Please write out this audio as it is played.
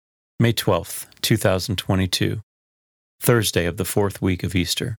May 12th, 2022, Thursday of the fourth week of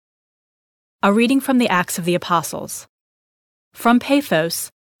Easter. A reading from the Acts of the Apostles. From Paphos,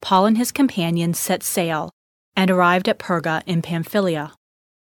 Paul and his companions set sail and arrived at Perga in Pamphylia.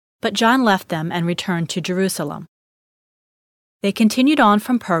 But John left them and returned to Jerusalem. They continued on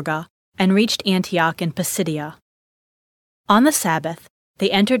from Perga and reached Antioch in Pisidia. On the Sabbath,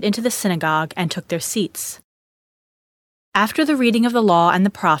 they entered into the synagogue and took their seats. After the reading of the law and the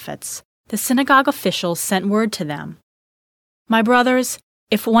prophets, the synagogue officials sent word to them, "My brothers,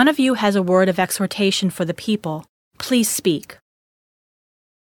 if one of you has a word of exhortation for the people, please speak."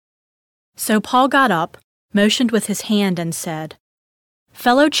 So Paul got up, motioned with his hand, and said,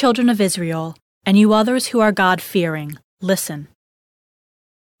 "Fellow children of Israel, and you others who are God-fearing, listen.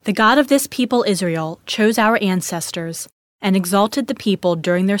 The God of this people Israel chose our ancestors and exalted the people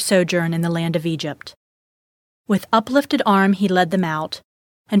during their sojourn in the land of Egypt. With uplifted arm he led them out,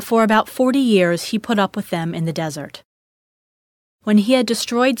 and for about 40 years he put up with them in the desert. When he had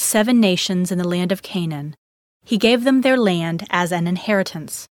destroyed 7 nations in the land of Canaan, he gave them their land as an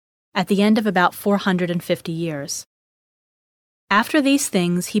inheritance, at the end of about 450 years. After these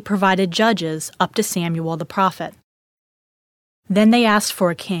things he provided judges up to Samuel the prophet. Then they asked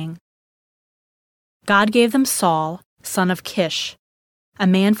for a king. God gave them Saul, son of Kish, a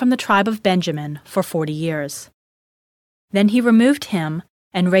man from the tribe of Benjamin, for 40 years. Then he removed him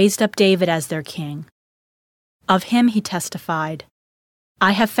and raised up David as their king. Of him he testified,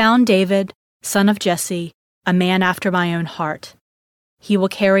 "I have found David, son of Jesse, a man after my own heart. He will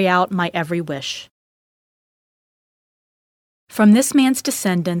carry out my every wish." From this man's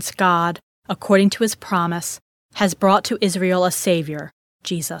descendants, God, according to his promise, has brought to Israel a Savior,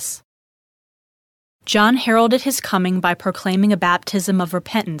 Jesus. John heralded his coming by proclaiming a baptism of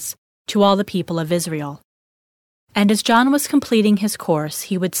repentance to all the people of Israel. And as John was completing his course,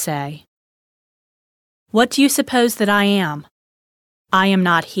 he would say, "What do you suppose that I am? I am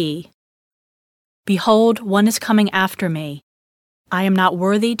not he. Behold, one is coming after me. I am not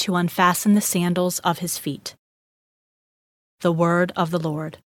worthy to unfasten the sandals of his feet." The word of the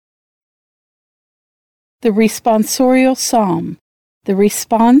Lord. The responsorial psalm. The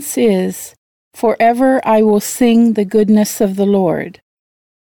response is, "Forever I will sing the goodness of the Lord."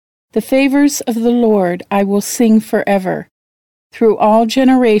 The favors of the Lord I will sing forever. Through all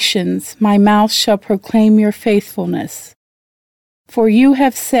generations my mouth shall proclaim your faithfulness. For you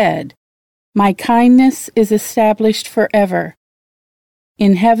have said, "My kindness is established forever."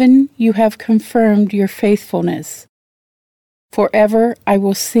 In heaven you have confirmed your faithfulness. Forever I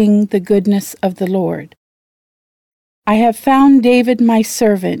will sing the goodness of the Lord. I have found David my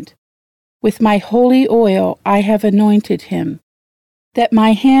servant. With my holy oil I have anointed him, that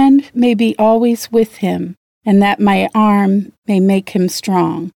my hand may be always with him, and that my arm may make him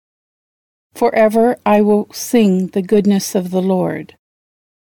strong. Forever I will sing the goodness of the Lord.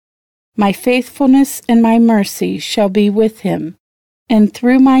 My faithfulness and my mercy shall be with him, and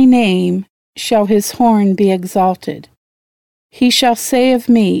through my name shall his horn be exalted. He shall say of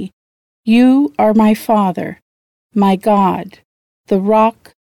me, "You are my Father, my God, the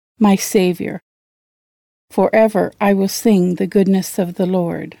rock, my Savior." Forever I will sing the goodness of the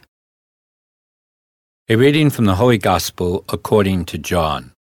Lord. A reading from the Holy Gospel according to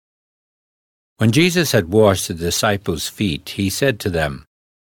John. When Jesus had washed the disciples' feet, he said to them,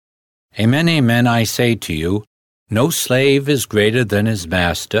 "Amen, amen, I say to you, no slave is greater than his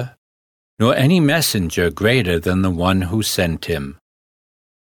master, nor any messenger greater than the one who sent him.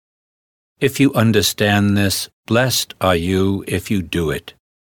 If you understand this, blessed are you if you do it.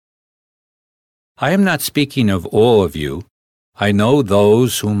 I am not speaking of all of you. I know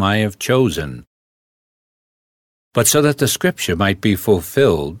those whom I have chosen. But so that the scripture might be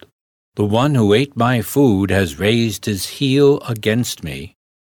fulfilled, the one who ate my food has raised his heel against me.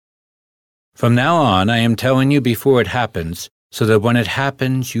 From now on I am telling you before it happens, so that when it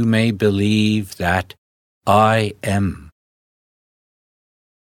happens you may believe that I am.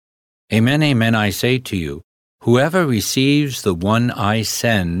 Amen, amen, I say to you, whoever receives the one I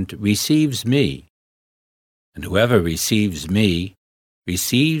send receives me, and whoever receives me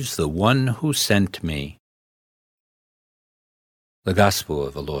receives the one who sent me." The Gospel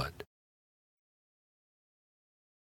of the Lord.